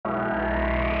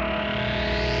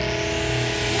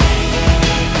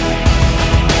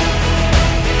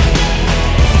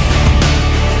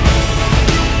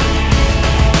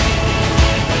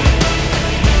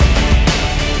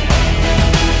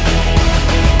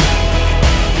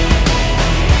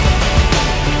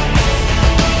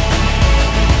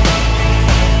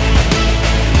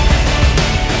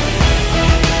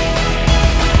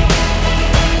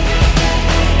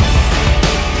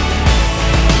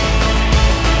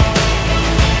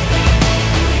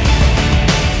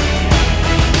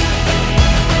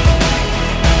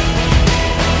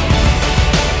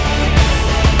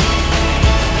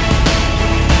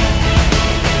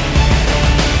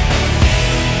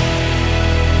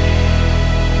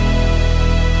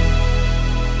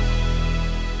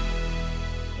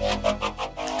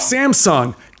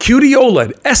Samsung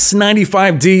QD-OLED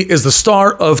S95D is the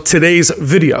star of today's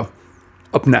video.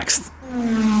 Up next.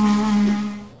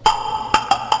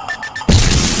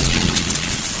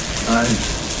 I've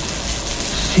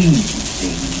seen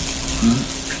things you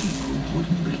people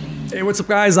wouldn't believe. Hey, what's up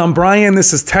guys? I'm Brian.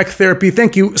 This is Tech Therapy.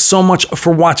 Thank you so much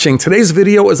for watching. Today's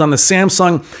video is on the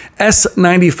Samsung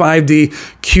S95D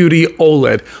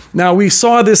QD-OLED. Now, we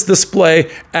saw this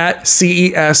display at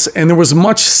CES and there was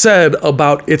much said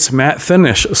about its matte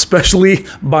finish, especially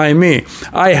by me.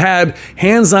 I had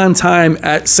hands-on time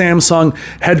at Samsung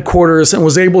headquarters and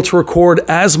was able to record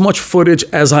as much footage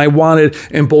as I wanted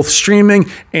in both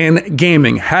streaming and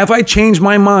gaming. Have I changed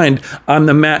my mind on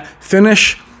the matte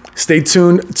finish? Stay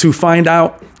tuned to find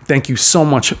out. Thank you so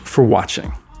much for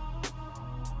watching.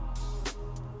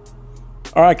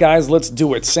 All right, guys, let's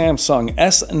do it. Samsung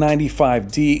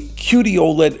S95D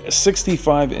QD-OLED,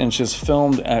 65 inches,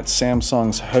 filmed at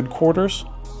Samsung's headquarters.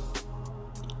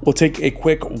 We'll take a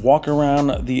quick walk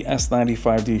around the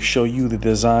S95D, show you the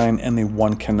design and the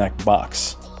One Connect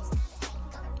box.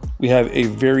 We have a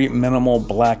very minimal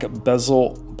black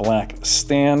bezel, black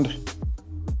stand.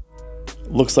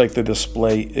 Looks like the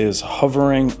display is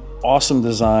hovering. Awesome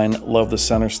design. Love the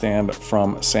center stand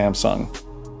from Samsung.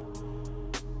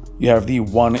 You have the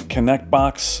One Connect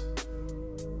box.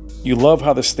 You love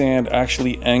how the stand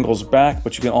actually angles back,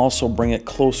 but you can also bring it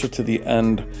closer to the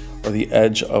end or the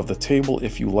edge of the table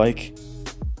if you like.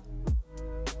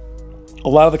 A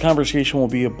lot of the conversation will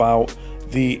be about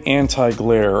the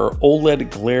anti-glare or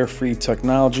OLED glare-free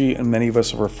technology, and many of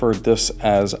us have referred this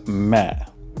as matte.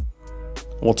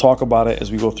 We'll talk about it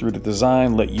as we go through the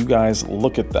design, let you guys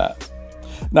look at that.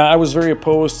 Now, I was very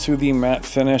opposed to the matte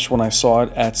finish when I saw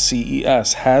it at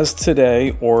CES. Has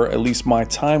today, or at least my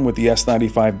time with the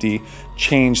S95D,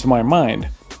 changed my mind?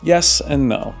 Yes and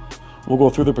no. We'll go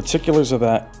through the particulars of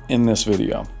that in this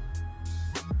video.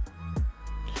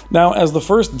 Now, as the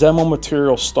first demo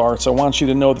material starts, I want you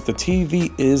to know that the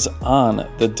TV is on.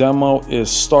 The demo is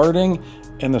starting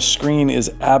and the screen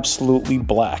is absolutely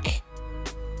black,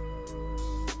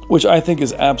 which I think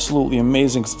is absolutely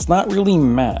amazing because it's not really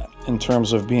matte in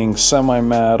terms of being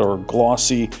semi-matte or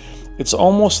glossy. It's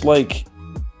almost like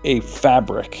a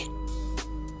fabric.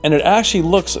 And it actually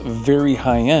looks very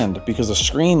high-end because the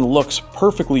screen looks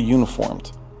perfectly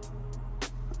uniformed.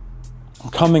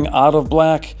 Coming out of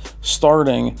black,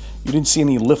 starting, you didn't see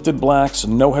any lifted blacks,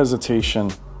 no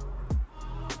hesitation.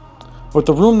 But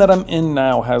the room that I'm in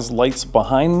now has lights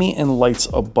behind me and lights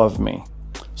above me.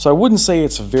 So I wouldn't say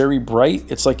it's very bright.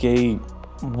 It's like a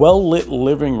well-lit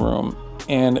living room.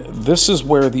 And this is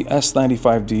where the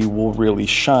S95D will really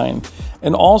shine.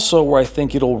 And also where I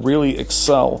think it'll really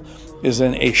excel is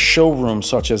in a showroom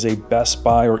such as a Best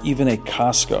Buy or even a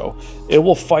Costco. It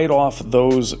will fight off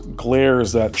those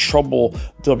glares that trouble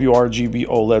WRGB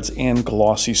OLEDs and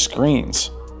glossy screens.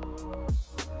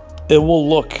 It will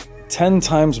look 10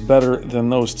 times better than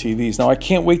those TVs. Now, I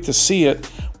can't wait to see it,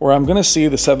 where I'm gonna see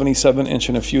the 77-inch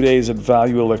in a few days at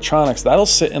Value Electronics. That'll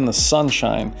sit in the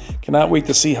sunshine. Cannot wait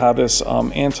to see how this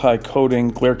anti-coating,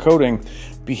 glare coating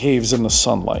behaves in the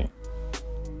sunlight.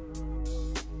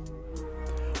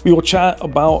 We will chat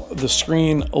about the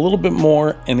screen a little bit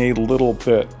more in a little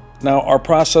bit. Now, our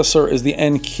processor is the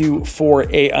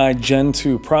NQ4AI Gen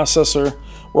 2 processor.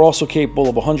 We're also capable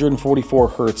of 144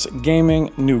 Hertz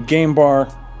gaming, new game bar.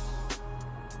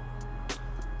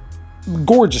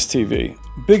 Gorgeous TV.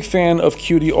 Big fan of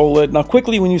QD-OLED. Now,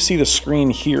 quickly, when you see the screen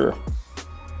here,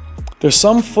 there's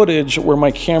some footage where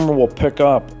my camera will pick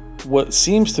up what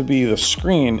seems to be the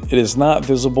screen. It is not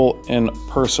visible in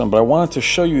person, but I wanted to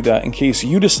show you that in case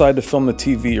you decide to film the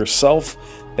TV yourself.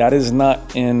 That is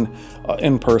not in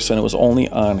person. It was only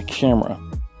on camera.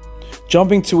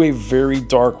 Jumping to a very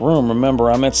dark room. Remember,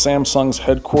 I'm at Samsung's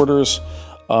headquarters.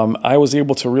 I was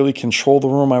able to really control the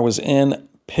room I was in.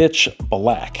 Pitch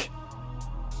black.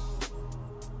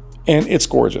 And it's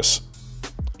gorgeous.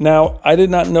 Now, I did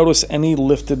not notice any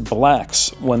lifted blacks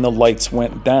when the lights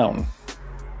went down.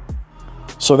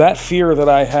 So that fear that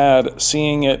I had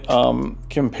seeing it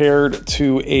compared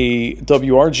to a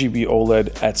WRGB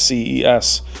OLED at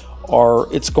CES,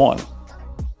 it's gone.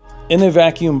 In a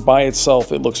vacuum by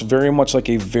itself, it looks very much like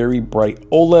a very bright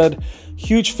OLED.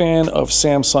 Huge fan of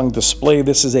Samsung display.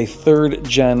 This is a 3rd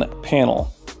gen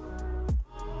panel.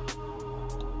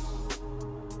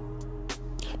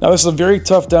 Now, this is a very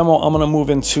tough demo I'm going to move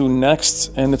into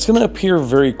next, and it's going to appear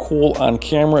very cool on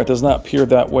camera. It does not appear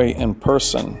that way in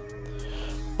person.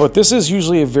 But this is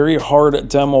usually a very hard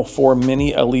demo for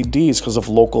mini LEDs because of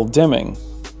local dimming.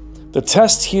 The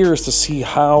test here is to see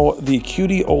how the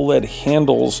QD-OLED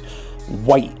handles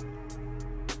white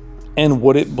and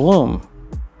would it bloom.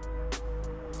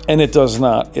 And it does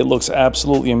not. It looks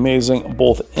absolutely amazing,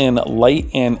 both in light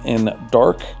and in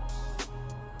dark.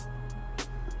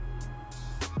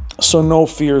 So no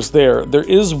fears there. There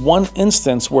is one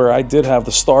instance where I did have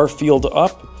the star field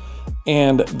up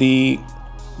and the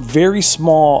very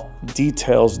small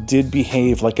details did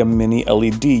behave like a mini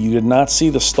LED. You did not see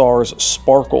the stars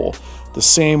sparkle the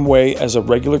same way as a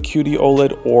regular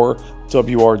QD-OLED or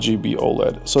WRGB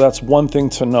OLED. So that's one thing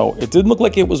to know. It did look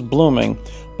like it was blooming,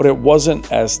 but it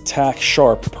wasn't as tack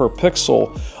sharp per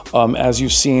pixel as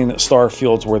you've seen star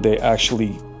fields where they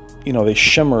actually, you know, they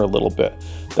shimmer a little bit.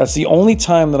 That's the only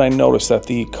time that I noticed that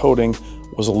the coating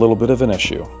was a little bit of an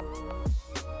issue.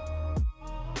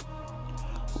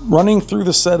 Running through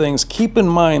the settings, keep in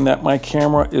mind that my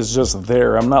camera is just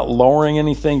there. I'm not lowering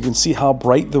anything. You can see how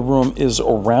bright the room is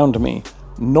around me.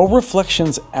 No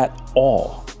reflections at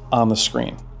all on the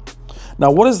screen.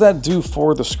 Now, what does that do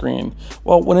for the screen?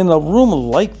 Well, when in a room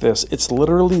like this, it's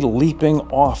literally leaping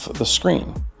off the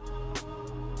screen.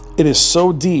 It is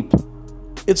so deep,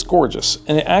 it's gorgeous,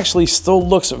 and it actually still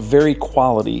looks very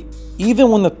quality,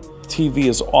 even when the TV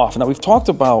is off. Now, we've talked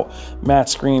about matte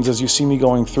screens as you see me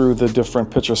going through the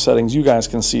different picture settings. You guys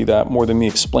can see that more than me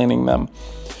explaining them.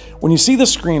 When you see the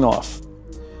screen off,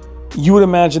 you would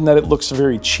imagine that it looks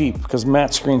very cheap because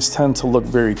matte screens tend to look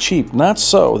very cheap. Not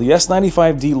so. The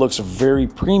S95D looks very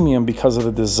premium because of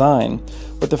the design,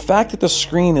 but the fact that the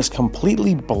screen is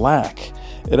completely black,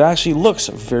 it actually looks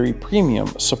very premium,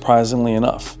 surprisingly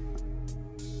enough.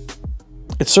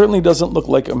 It certainly doesn't look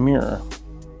like a mirror.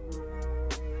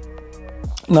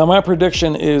 Now, my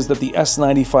prediction is that the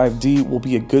S95D will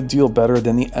be a good deal better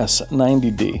than the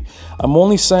S90D. I'm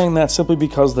only saying that simply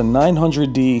because the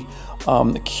 900D,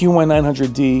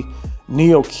 QN900D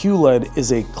Neo QLED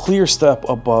is a clear step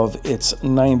above its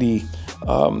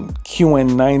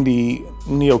QN90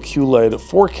 Neo QLED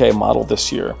 4K model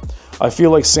this year. I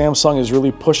feel like Samsung is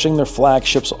really pushing their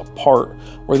flagships apart,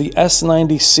 where the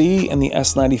S90C and the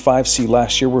S95C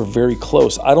last year were very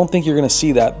close. I don't think you're going to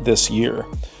see that this year.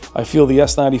 I feel the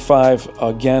S95,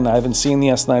 again, I haven't seen the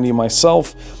S90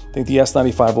 myself. I think the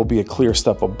S95 will be a clear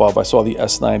step above. I saw the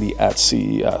S90 at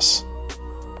CES.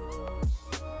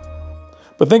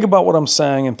 But think about what I'm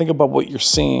saying and think about what you're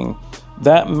seeing.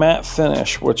 That matte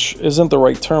finish, which isn't the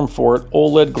right term for it,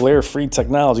 OLED glare-free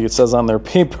technology, it says on their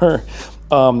paper.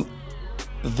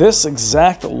 This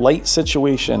exact light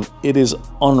situation, it is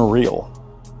unreal.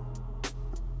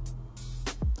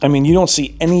 I mean, you don't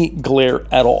see any glare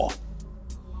at all.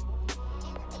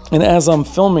 And as I'm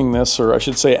filming this, or I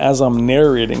should say as I'm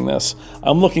narrating this,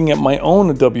 I'm looking at my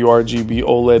own WRGB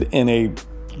OLED in a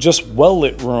just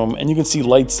well-lit room, and you can see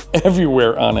lights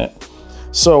everywhere on it.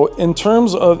 So in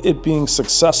terms of it being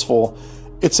successful,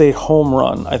 it's a home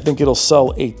run. I think it'll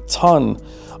sell a ton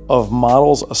of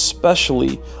models,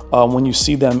 especially when you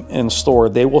see them in store.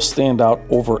 They will stand out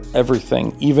over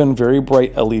everything, even very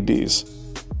bright LEDs.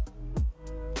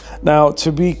 Now,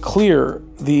 to be clear,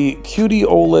 the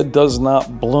QD-OLED does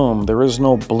not bloom. There is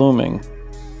no blooming.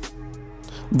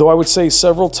 Though I would say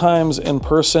several times in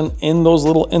person, in those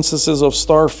little instances of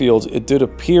star fields, it did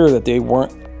appear that they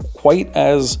weren't quite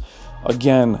as,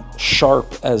 again,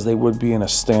 sharp as they would be in a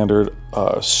standard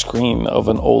screen of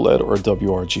an OLED or a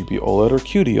WRGB OLED or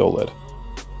QD-OLED.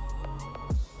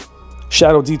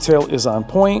 Shadow detail is on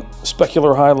point.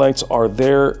 Specular highlights are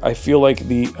there. I feel like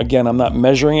again, I'm not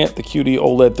measuring it, the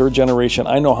QD-OLED 3rd generation,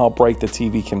 I know how bright the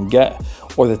TV can get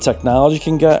or the technology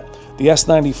can get. The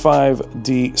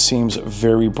S95D seems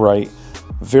very bright,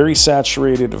 very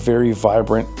saturated, very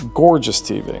vibrant, gorgeous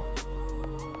TV.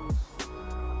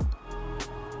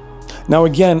 Now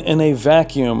again, in a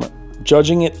vacuum,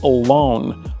 judging it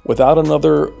alone without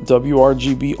another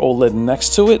WRGB OLED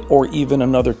next to it or even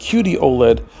another QD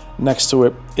OLED next to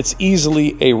it, it's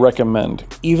easily a recommend,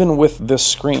 even with this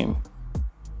screen.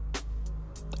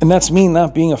 And that's me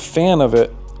not being a fan of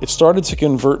it. It started to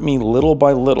convert me little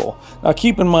by little. Now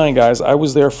keep in mind, guys, I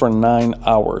was there for 9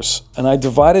 hours and I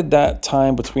divided that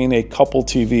time between a couple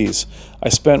TVs. I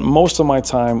spent most of my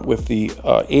time with the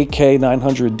 8K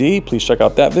 900D, please check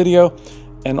out that video,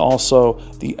 and also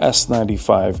the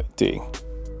S95D.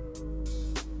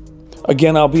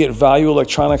 Again, I'll be at Value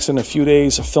Electronics in a few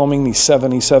days filming the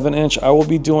 77-inch. I will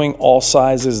be doing all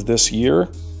sizes this year,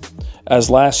 as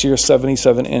last year's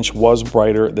 77-inch was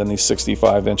brighter than the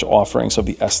 65-inch offerings of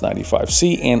the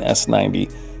S95C and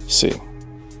S90C.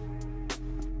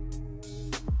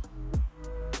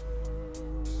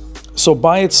 So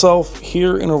by itself,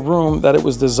 here in a room that it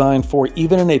was designed for,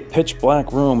 even in a pitch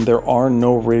black room, there are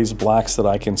no raised blacks that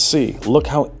I can see. Look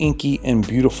how inky and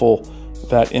beautiful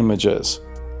that image is.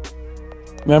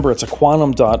 Remember, it's a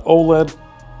quantum dot OLED.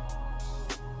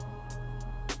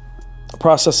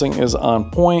 Processing is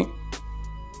on point.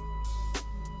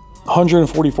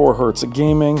 144 hertz of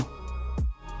gaming.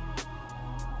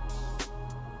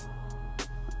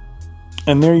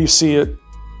 And there you see it,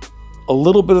 a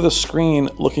little bit of the screen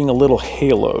looking a little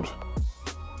haloed.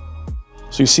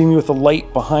 So you see me with the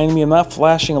light behind me. I'm not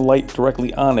flashing a light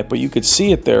directly on it, but you could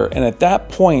see it there. And at that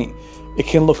point, it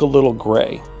can look a little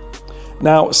gray.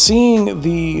 Now, seeing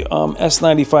the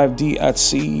S95D at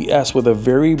CES with a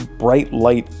very bright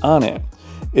light on it,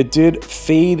 it did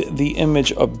fade the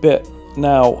image a bit.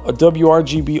 Now, a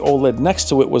WRGB OLED next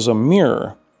to it was a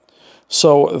mirror.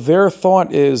 So their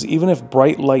thought is, even if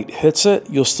bright light hits it,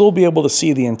 you'll still be able to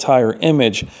see the entire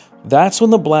image. That's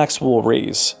when the blacks will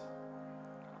raise.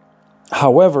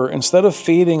 However, instead of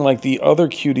fading like the other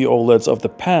QD OLEDs of the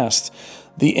past,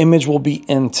 the image will be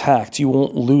intact. You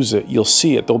won't lose it. You'll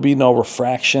see it. There'll be no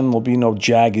refraction. There'll be no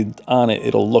jagged on it.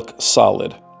 It'll look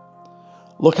solid.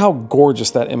 Look how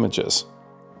gorgeous that image is.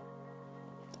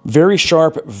 Very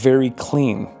sharp, very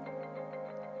clean.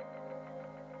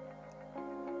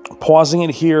 Pausing it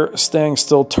here, staying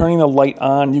still, turning the light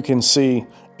on, you can see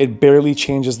it barely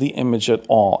changes the image at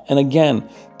all. And again,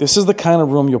 this is the kind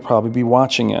of room you'll probably be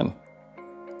watching in.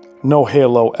 No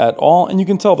halo at all, and you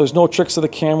can tell there's no tricks to the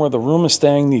camera. The room is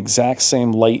staying the exact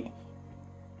same light.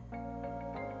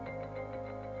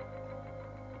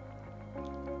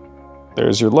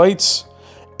 There's your lights.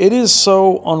 It is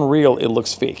so unreal, it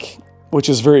looks fake, which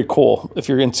is very cool. If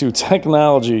you're into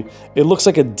technology, it looks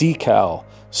like a decal.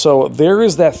 So there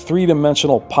is that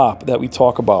three-dimensional pop that we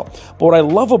talk about. But what I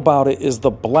love about it is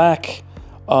the black,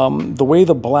 the way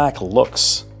the black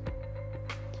looks.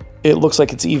 It looks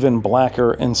like it's even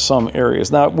blacker in some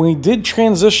areas. Now, when we did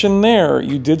transition there,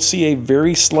 you did see a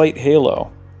very slight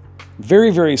halo.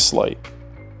 Very, very slight.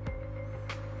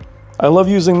 I love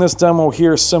using this demo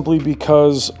here simply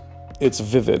because it's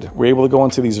vivid. We're able to go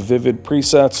into these vivid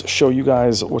presets, show you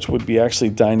guys which would be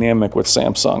actually dynamic with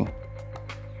Samsung.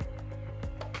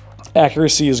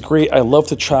 Accuracy is great. I love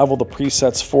to travel the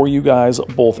presets for you guys,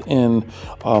 both in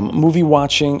movie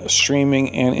watching,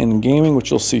 streaming, and in gaming, which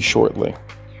you'll see shortly.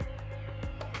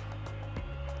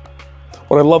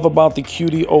 What I love about the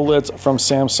QD OLEDs from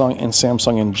Samsung and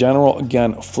Samsung in general,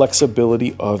 again,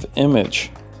 flexibility of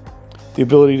image. The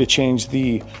ability to change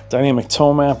the dynamic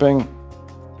tone mapping.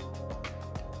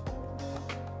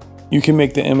 You can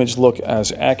make the image look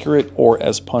as accurate or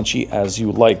as punchy as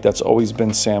you like. That's always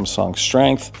been Samsung's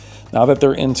strength. Now that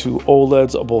they're into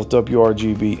OLEDs, both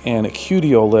WRGB and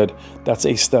QD OLED, that's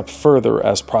a step further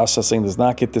as processing does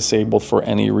not get disabled for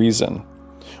any reason.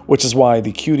 Which is why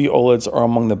the QD OLEDs are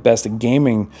among the best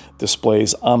gaming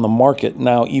displays on the market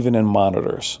now, even in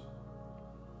monitors.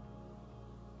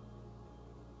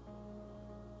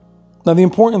 Now, the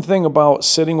important thing about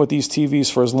sitting with these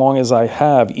TVs for as long as I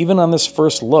have, even on this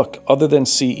first look, other than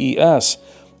CES,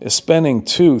 is spending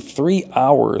 2-3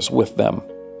 hours with them.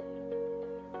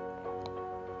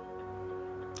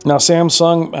 Now,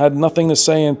 Samsung had nothing to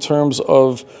say in terms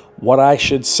of what I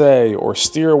should say or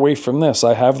steer away from this.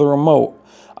 I have the remote.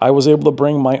 I was able to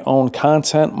bring my own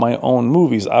content, my own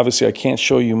movies. Obviously, I can't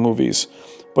show you movies,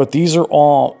 but these are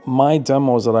all my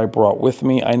demos that I brought with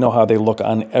me. I know how they look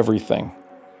on everything.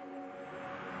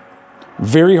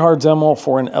 Very hard demo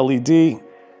for an LED.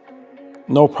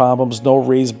 No problems, no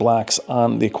raised blacks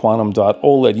on the Quantum Dot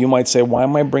OLED. You might say, why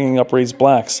am I bringing up raised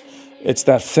blacks? It's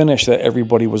that finish that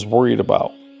everybody was worried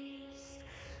about.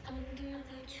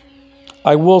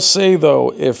 I will say,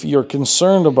 though, if you're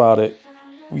concerned about it,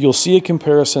 you'll see a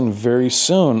comparison very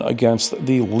soon against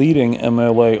the leading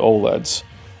MLA OLEDs,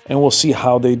 and we'll see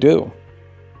how they do.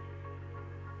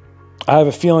 I have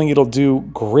a feeling it'll do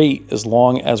great as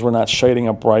long as we're not shining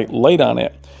a bright light on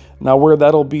it. Now, where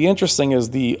that'll be interesting is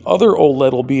the other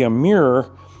OLED will be a mirror,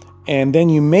 and then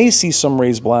you may see some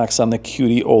raised blacks on the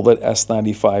QD OLED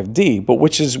S95D. But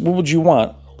what would you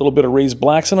want? A little bit of raised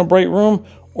blacks in a bright room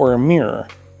or a mirror?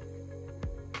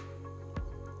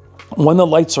 When the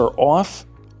lights are off,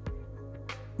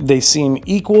 they seem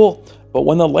equal, but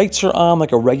when the lights are on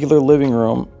like a regular living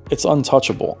room, it's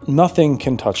untouchable. Nothing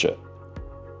can touch it.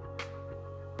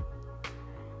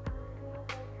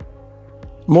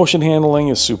 Motion handling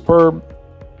is superb.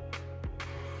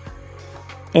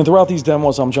 And throughout these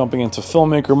demos, I'm jumping into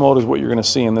filmmaker mode, is what you're going to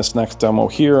see in this next demo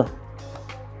here.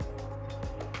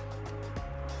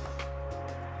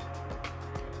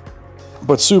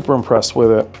 But super impressed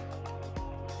with it.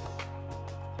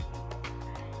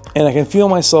 And I can feel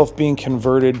myself being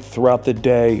converted throughout the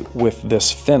day with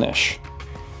this finish.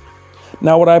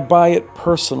 Now, would I buy it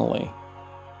personally?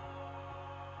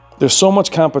 There's so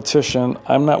much competition,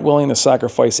 I'm not willing to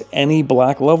sacrifice any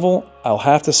black level. I'll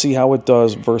have to see how it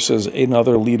does versus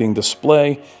another leading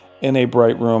display in a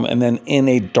bright room and then in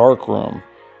a dark room.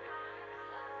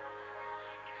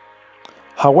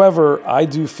 However, I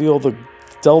do feel the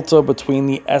delta between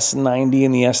the S90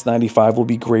 and the S95 will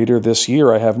be greater this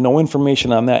year. I have no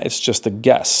information on that, it's just a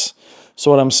guess. So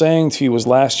what I'm saying to you is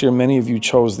last year, many of you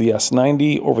chose the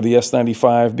S90 over the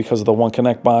S95 because of the One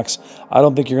Connect box. I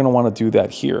don't think you're going to want to do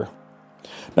that here.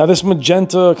 Now this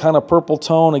magenta kind of purple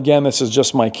tone, again, this is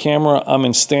just my camera. I'm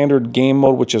in standard game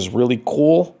mode, which is really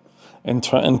cool in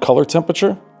color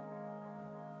temperature.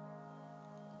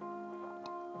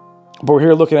 But we're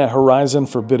here looking at Horizon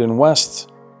Forbidden West.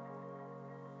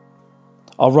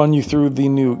 I'll run you through the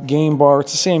new game bar.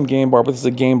 It's the same game bar, but this is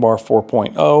a game bar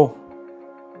 4.0.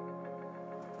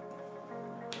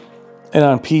 And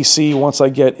on PC, once I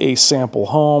get a sample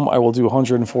home, I will do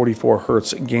 144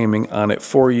 Hertz gaming on it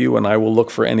for you, and I will look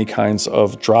for any kinds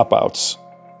of dropouts.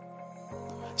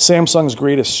 Samsung's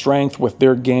greatest strength with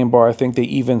their game bar, I think they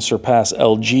even surpass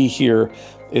LG here,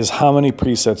 is how many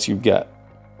presets you get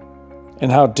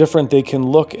and how different they can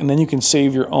look, and then you can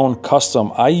save your own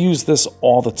custom. I use this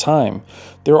all the time.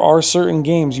 There are certain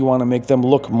games you want to make them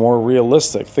look more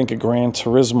realistic. Think of Gran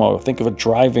Turismo, think of a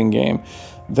driving game.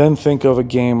 Then think of a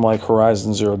game like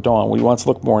Horizon Zero Dawn. We want to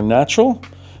look more natural,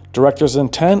 director's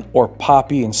intent, or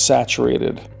poppy and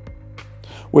saturated.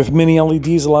 With mini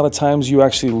LEDs, a lot of times you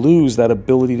actually lose that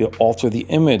ability to alter the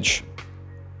image.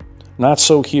 Not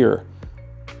so here.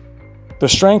 The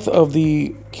strength of the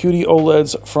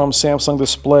QD-OLEDs from Samsung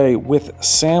Display with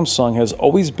Samsung has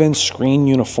always been screen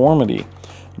uniformity.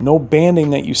 No banding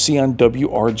that you see on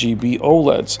WRGB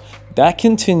OLEDs. That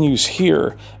continues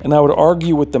here, and I would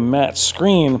argue with the matte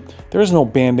screen, there's no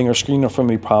banding or screen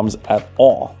uniformity problems at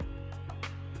all.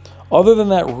 Other than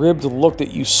that ribbed look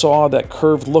that you saw, that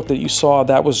curved look that you saw,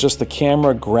 that was just the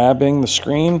camera grabbing the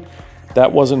screen.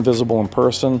 That wasn't visible in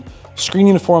person. Screen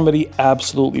uniformity,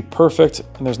 absolutely perfect,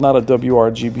 and there's not a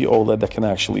WRGB OLED that can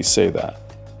actually say that.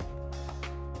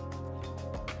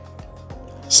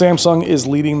 Samsung is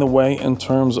leading the way in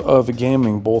terms of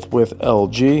gaming, both with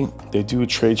LG. They do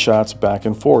trade shots back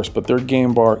and forth, but their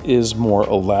game bar is more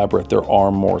elaborate. There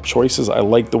are more choices. I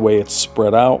like the way it's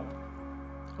spread out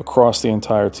across the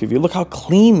entire TV. Look how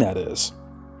clean that is.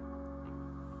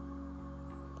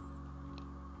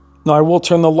 Now I will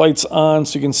turn the lights on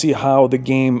so you can see how the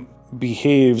game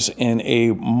behaves in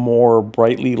a more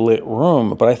brightly lit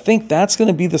room, but I think that's going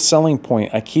to be the selling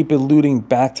point. I keep alluding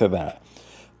back to that.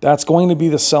 That's going to be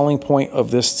the selling point of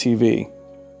this TV.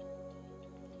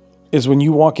 Is when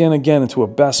you walk in again into a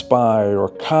Best Buy or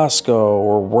Costco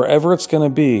or wherever it's going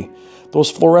to be, those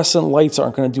fluorescent lights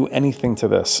aren't going to do anything to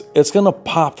this. It's going to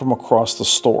pop from across the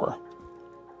store.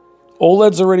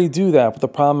 OLEDs already do that, but the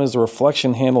problem is the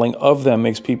reflection handling of them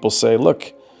makes people say,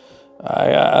 look,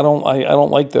 I don't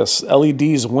like this.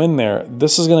 LEDs win there.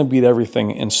 This is going to beat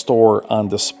everything in store on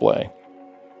display.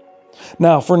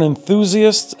 Now, for an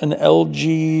enthusiast, an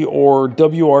LG or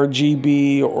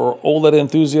WRGB or OLED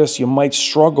enthusiast, you might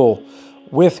struggle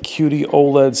with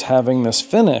QD-OLEDs having this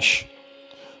finish.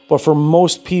 But for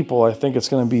most people, I think it's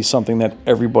going to be something that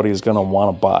everybody is going to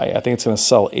want to buy. I think it's going to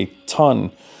sell a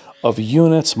ton of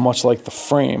units, much like the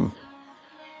frame.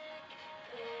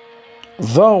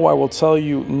 Though, I will tell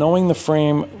you, knowing the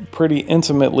frame pretty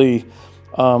intimately,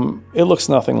 it looks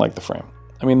nothing like the frame.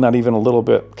 I mean, not even a little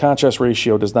bit. Contrast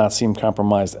ratio does not seem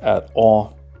compromised at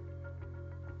all.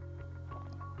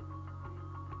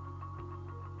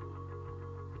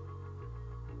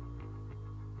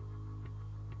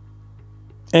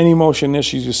 Any motion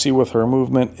issues you see with her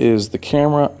movement is the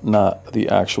camera, not the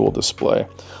actual display.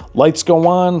 Lights go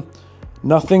on,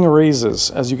 nothing raises,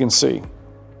 as you can see.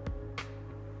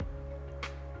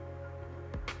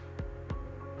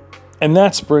 And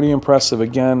that's pretty impressive.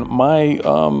 Again, my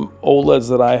OLEDs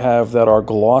that I have that are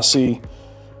glossy,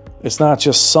 it's not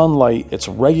just sunlight, it's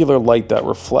regular light that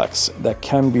reflects, that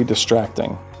can be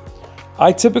distracting.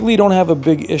 I typically don't have a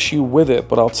big issue with it,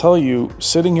 but I'll tell you,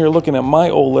 sitting here looking at my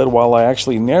OLED while I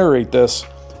actually narrate this,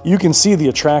 you can see the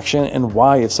attraction and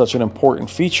why it's such an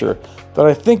important feature that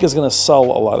I think is going to sell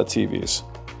a lot of TVs.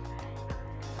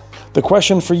 The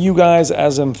question for you guys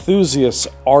as enthusiasts,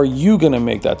 are you going to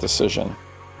make that decision?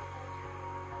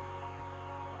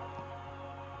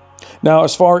 Now,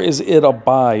 as far as it a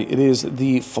buy, it is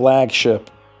the flagship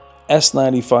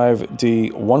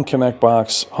S95D One Connect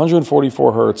box,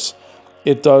 144 Hertz.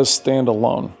 It does stand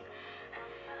alone.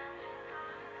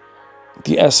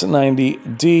 The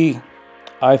S90D,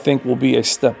 I think, will be a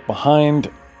step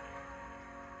behind.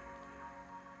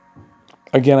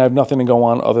 Again, I have nothing to go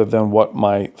on other than what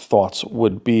my thoughts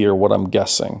would be or what I'm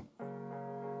guessing.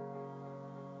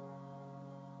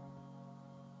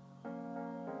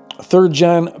 Third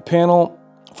gen panel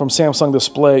from Samsung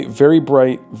Display, very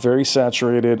bright, very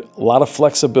saturated, a lot of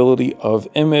flexibility of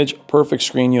image, perfect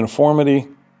screen uniformity.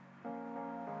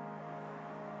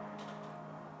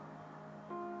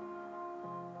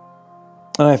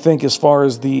 And I think as far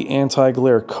as the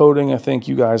anti-glare coating, I think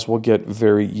you guys will get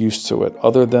very used to it.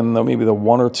 Other than maybe the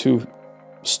 1 or 2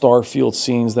 star field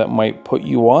scenes that might put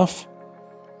you off,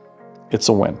 it's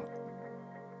a win.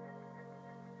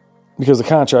 Because the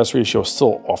contrast ratio is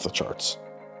still off the charts.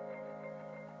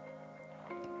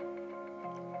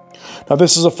 Now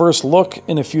this is a first look.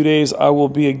 In a few days, I will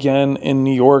be again in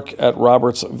New York at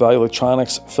Roberts Value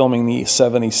Electronics filming the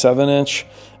 77-inch.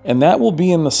 And that will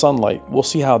be in the sunlight. We'll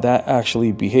see how that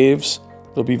actually behaves.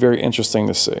 It'll be very interesting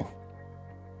to see.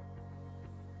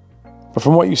 But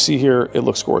from what you see here, it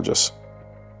looks gorgeous.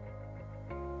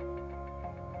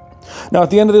 Now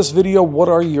at the end of this video, what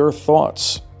are your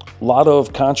thoughts? A lot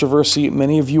of controversy.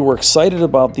 Many of you were excited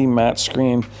about the matte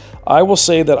screen. I will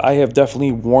say that I have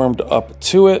definitely warmed up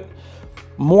to it.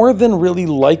 More than really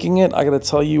liking it, I gotta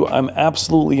tell you, I'm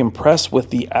absolutely impressed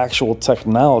with the actual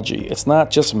technology. It's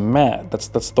not just matte,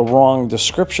 that's the wrong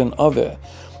description of it.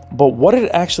 But what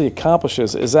it actually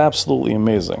accomplishes is absolutely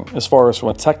amazing. As far as from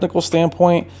a technical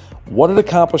standpoint, what it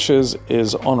accomplishes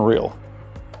is unreal.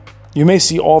 You may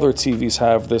see all their TVs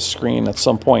have this screen at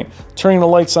some point. Turning the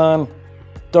lights on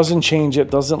doesn't change it,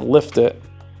 doesn't lift it.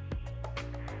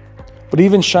 But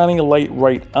even shining a light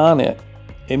right on it,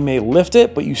 it may lift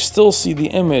it, but you still see the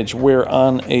image, where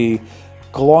on a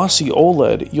glossy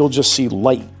OLED, you'll just see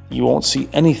light. You won't see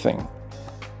anything.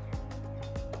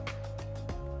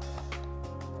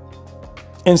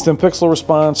 Instant pixel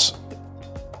response,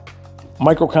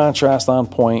 micro contrast on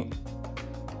point.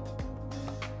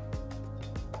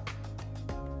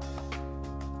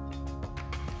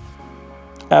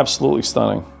 Absolutely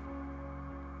stunning.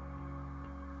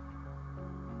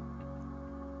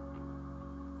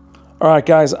 All right,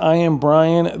 guys, I am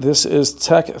Brian. This is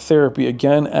Tech Therapy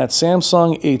again at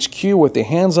Samsung HQ with a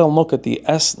hands-on look at the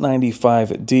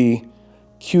S95D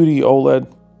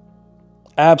QD-OLED.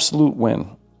 Absolute win.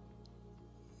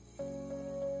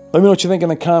 Let me know what you think in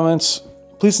the comments.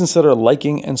 Please consider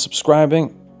liking and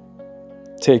subscribing.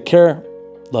 Take care.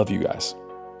 Love you guys.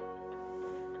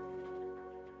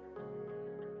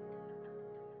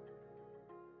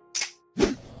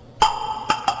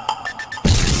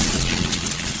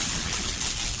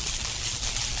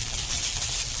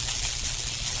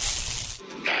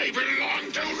 I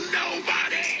belong to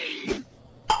nobody!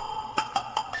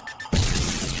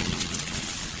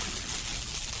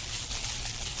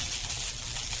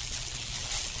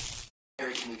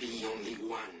 There can be only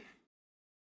one.